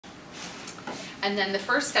And then the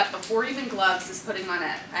first step before even gloves is putting on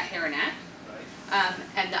a hairnet.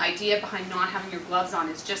 And the idea behind not having your gloves on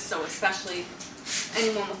is just so, especially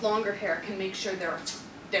anyone with longer hair can make sure their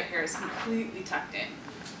hair is completely tucked in.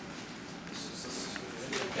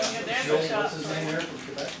 What's his name there from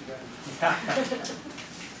Quebec?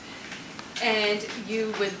 And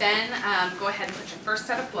you would then go ahead and put your first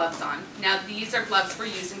set of gloves on. Now these are gloves we're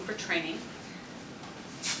using for training.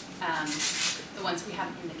 The ones we have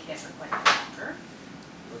in the kit are quite a bit longer.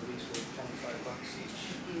 Or at least $25 each.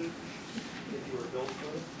 Mm. If you were built for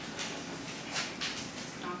it.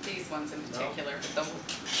 Not these ones in particular, but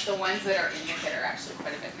the ones that are in the kit are actually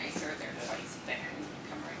quite a bit nicer. They're quite thick and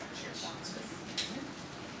come right up to your box.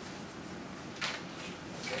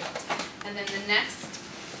 And then the next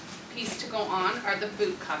piece to go on are the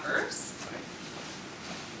boot covers.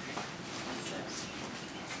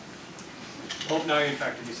 Hope now you're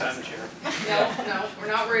infected, you sat in the chair. No, we're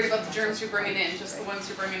not worried about the germs you're bringing in, just the ones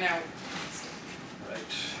you're bringing out. Right.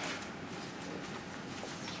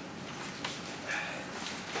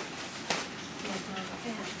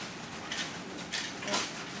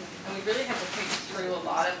 And we really have to think through a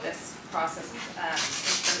lot of this process in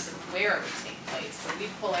terms of where it would take place. So we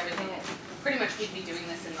pull everything, pretty much we'd be doing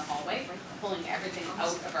this in the hallway, pulling everything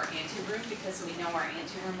out of our anteroom because we know our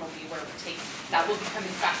anteroom will be where we take, that will become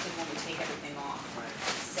infected when we take everything off.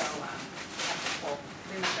 So we have to pull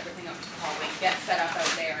pretty much everything out to the hallway, get set up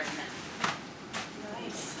out there, and then.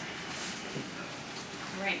 Nice.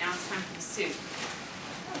 Right, now it's time for the suit.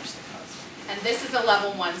 And this is a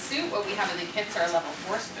level 1 suit. What we have in the kits are level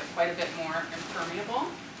 4, so they're quite a bit more impermeable.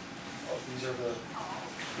 Oh, these are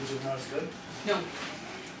not as good? No,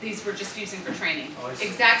 these we're just using for training. Oh, I see.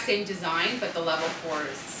 Exact same design, but the level 4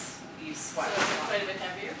 is you sweat. So it's quite a bit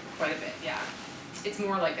heavier? Quite a bit, yeah. It's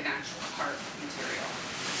more like an actual hard material.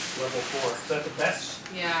 Level 4. Is that the best?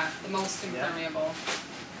 Yeah, the most impermeable.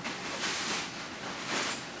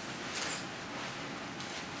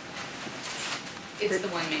 It's the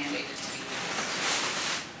one mandated to be used.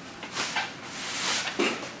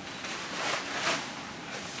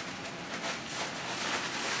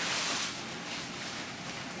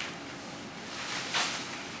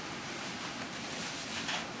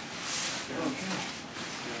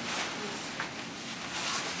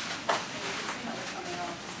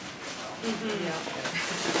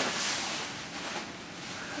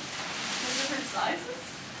 Different sizes?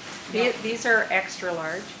 These are extra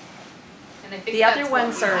large. And I think The other that's what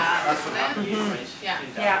ones we are- have, That's isn't what happened, it? right? Yeah.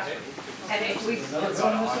 Yeah. And we,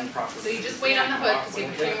 so you just wait on the hood because we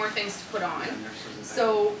have a few more things to put on.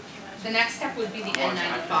 So the next step would be the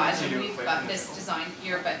N95, and we've got this design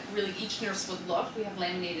here, but really each nurse would look. We have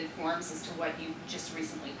laminated forms as to what you just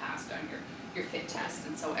recently passed on your fit test,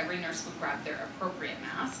 and so every nurse would grab their appropriate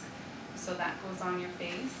mask. So that goes on your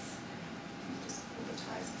face. You just pull the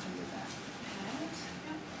ties under that head.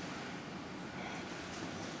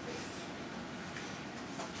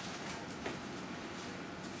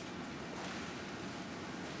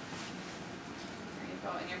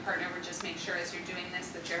 And your partner would just make sure as you're doing this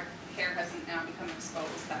that your hair hasn't now become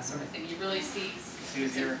exposed, that sort of thing. You really see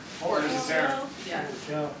It's here. Oh, there's his hair. Yeah.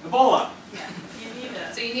 Yeah. Ebola. Yeah. You need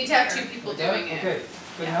it. So you need to have 2 people doing it. Okay,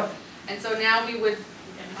 good Yeah. enough? And so now we would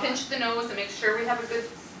pinch the nose and make sure we have a good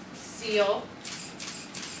seal.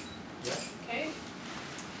 Yeah. Okay.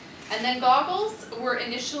 And then goggles were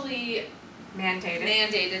initially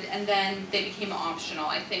Mandated. and then they became optional.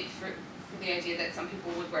 I think for the idea that some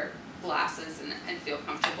people would wear glasses and feel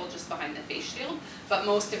comfortable just behind the face shield, but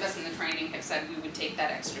most of us in the training have said we would take that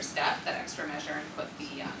extra step, that extra measure, and put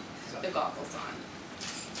the goggles on.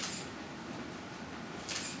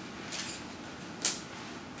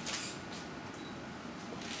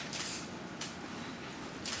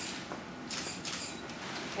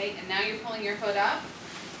 Okay, and now you're pulling your hood up.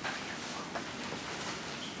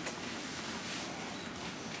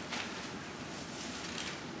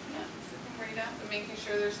 Yeah, sitting right up and making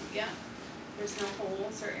sure there's no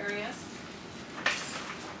holes or areas.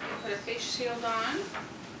 You put a face shield on.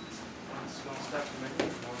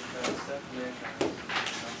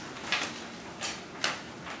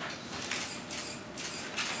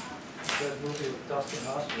 That movie with Doffing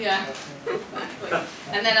Hospital. Yeah, exactly.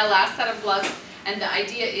 And then a last set of gloves, and the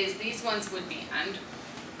idea is these ones would be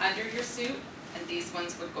under your suit, and these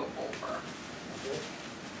ones would go over. Okay.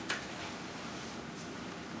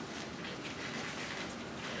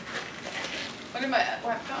 What am I,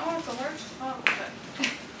 what, oh, it's a large, oh, okay.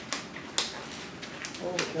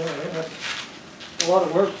 Okay, that's a lot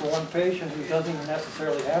of work for one patient who doesn't even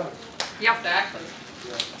necessarily have it. Yep. Exactly.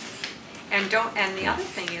 Yeah. And the other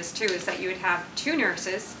thing is too, is that you would have 2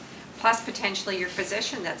 nurses plus potentially your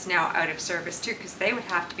physician that's now out of service too, because they would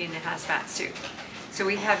have to be in the hazmat suit. So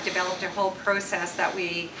we have developed a whole process that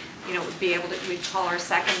we, would be able to, we'd call our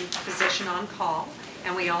second physician on call,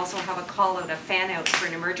 and we also have a call out, a fan out for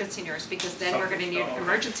an emergency nurse, because then we're gonna need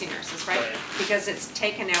emergency nurses, right? Right. Because it's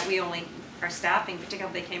taken out, we only, our staffing,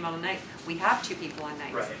 particularly if they came on night, we have 2 people on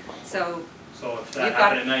nights. Right. So So if You've that got-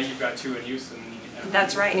 happened at night, you've got 2 in use and.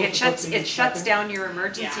 that's right, it shuts Second? down your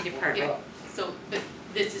emergency Yeah. department. So, but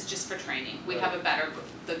this is just for training. We have a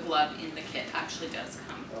the glove in the kit actually does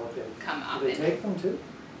Okay. come up. Do they And- take them too?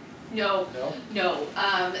 No, No?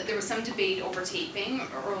 no, there was some debate over taping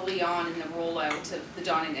early on in the rollout of the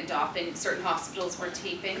donning and doffing. Certain hospitals were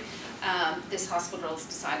taping. This hospital's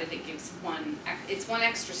decided it gives it's one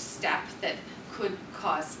extra step that could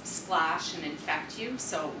cause splash and infect you,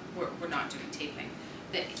 so we're not doing taping.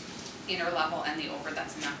 The inner level and the over,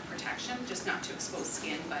 that's enough protection, just not to expose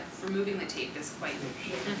skin, but removing the tape is quite,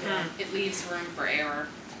 it leaves room for error.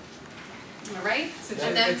 Alright,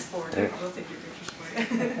 and then, We'll take your pictures for you.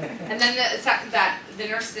 and then the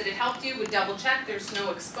nurse that had helped you would double check, there's no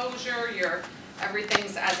exposure,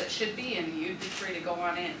 everything's as it should be, and you'd be free to go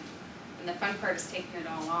on in. And the fun part is taking it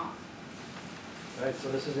all off. Right, so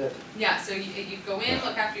this is it. Yeah, so you'd go in,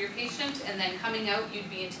 look after your patient, and then coming out, you'd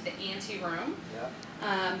be into the ante room. Yeah.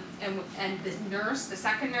 And the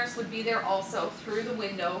second nurse would be there also through the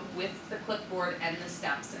window with the clipboard and the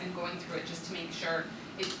steps and going through it just to make sure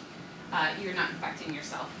you're not infecting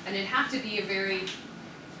yourself. And it'd have to be a very,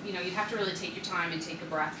 you'd have to really take your time and take a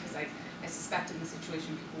breath, because I suspect in the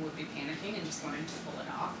situation people would be panicking and just wanting to pull it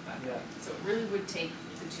off. But Yeah. so it really would take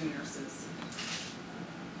the 2 nurses.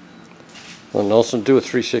 Well, Nelson, do a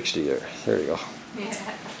 360 there. There you go. Yeah.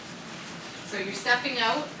 So you're stepping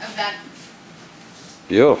out of that.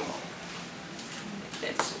 Beautiful.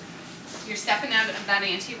 You're stepping out of that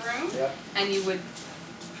ante room, Yeah. and you would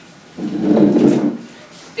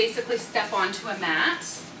basically step onto a mat,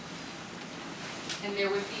 and there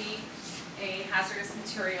would be a hazardous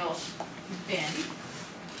material bin.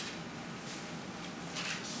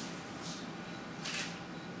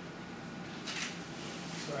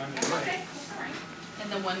 So I'm That's right. okay, that's all right.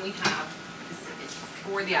 And the one we have is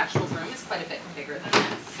for the actual room is quite a bit bigger than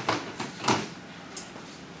this.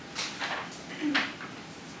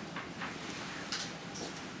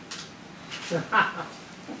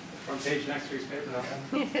 Front page next week's paper now.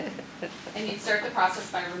 And you'd start the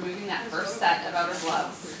process by removing that first set of outer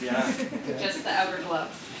gloves, Yeah. Okay. just the outer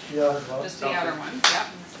gloves, Yeah, well, just the outer ones, yep.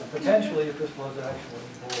 and potentially if this was actually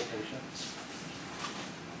an Ebola patient,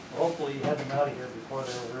 hopefully you had them out of here before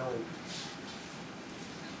they were really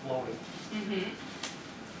exploding, Mm-hmm.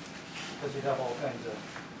 because you'd have all kinds of,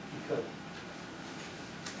 you could.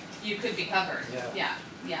 You could be covered, Yeah.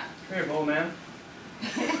 yeah. Come here, bowl man.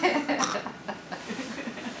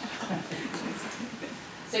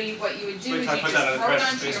 So what you would do Wait is till I you put just that on the throw it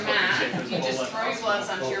precious onto your Facebook mat, and say, you just "Ebola throw your gloves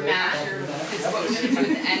onto your Okay, mat, I'll do that. because what we're gonna do at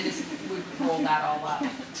the end is we roll that all up. I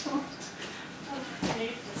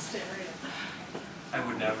hate hysteria. I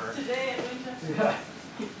would never. Today at Winchester. Yeah,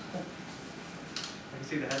 I can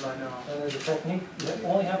see the headline now. and there's a technique, you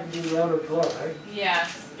only have to do the outer glove, right? Yes,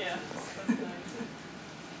 Yeah, that's nice.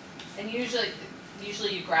 and usually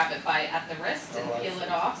you grab it at the wrist and Oh, I peel see. it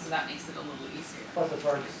off, so that makes it a little easier. Plus it's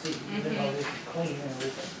hard to see, even though this is clean and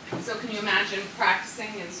everything. So can you imagine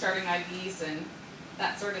practicing and starting IVs and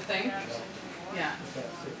that sort of thing? They're actually doing work. Yeah. You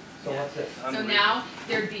can't see. So what's this? So Unbelievable. now,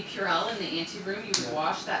 there'd be Purell in the ante room, you would Yeah.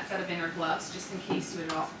 wash that set of inner gloves, just in case you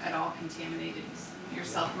at all contaminated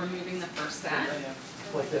yourself, removing the first set. Yeah.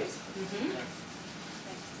 It's like this, Mm-hmm. and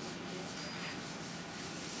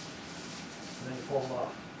then you pull them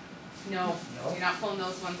off. No, No? you're not pulling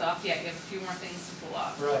those ones off yet, you have a few more things to pull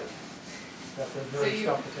off. Right. That's the So dirty you,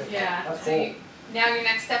 stuff to take off. yeah, That's so cool. now your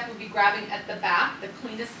next step would be grabbing at the back, the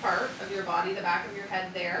cleanest part of your body, the back of your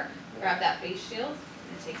head there. Grab that face shield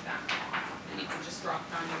and take that off, and you can just drop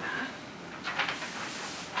it on your mat.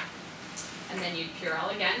 And then you'd Purell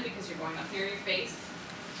again, because you're going up near your face.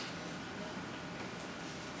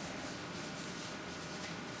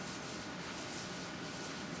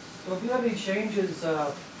 So have you had any changes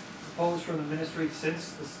proposed from the ministry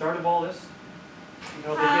since the start of all this? You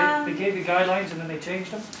know, they gave you guidelines and then they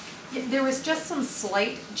changed them? Yeah, there was just some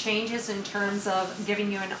slight changes in terms of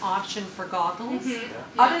giving you an option for goggles. Mhm.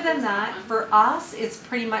 Other than that, for us, it's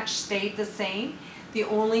pretty much stayed the same. The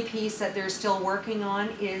only piece that they're still working on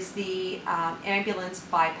is the ambulance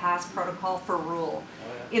bypass protocol for rural.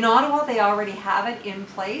 In Ottawa, they already have it in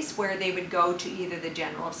place where they would go to either the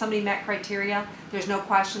general. If somebody met criteria, there's no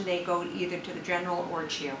question they go either to the general or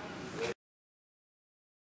CHEO.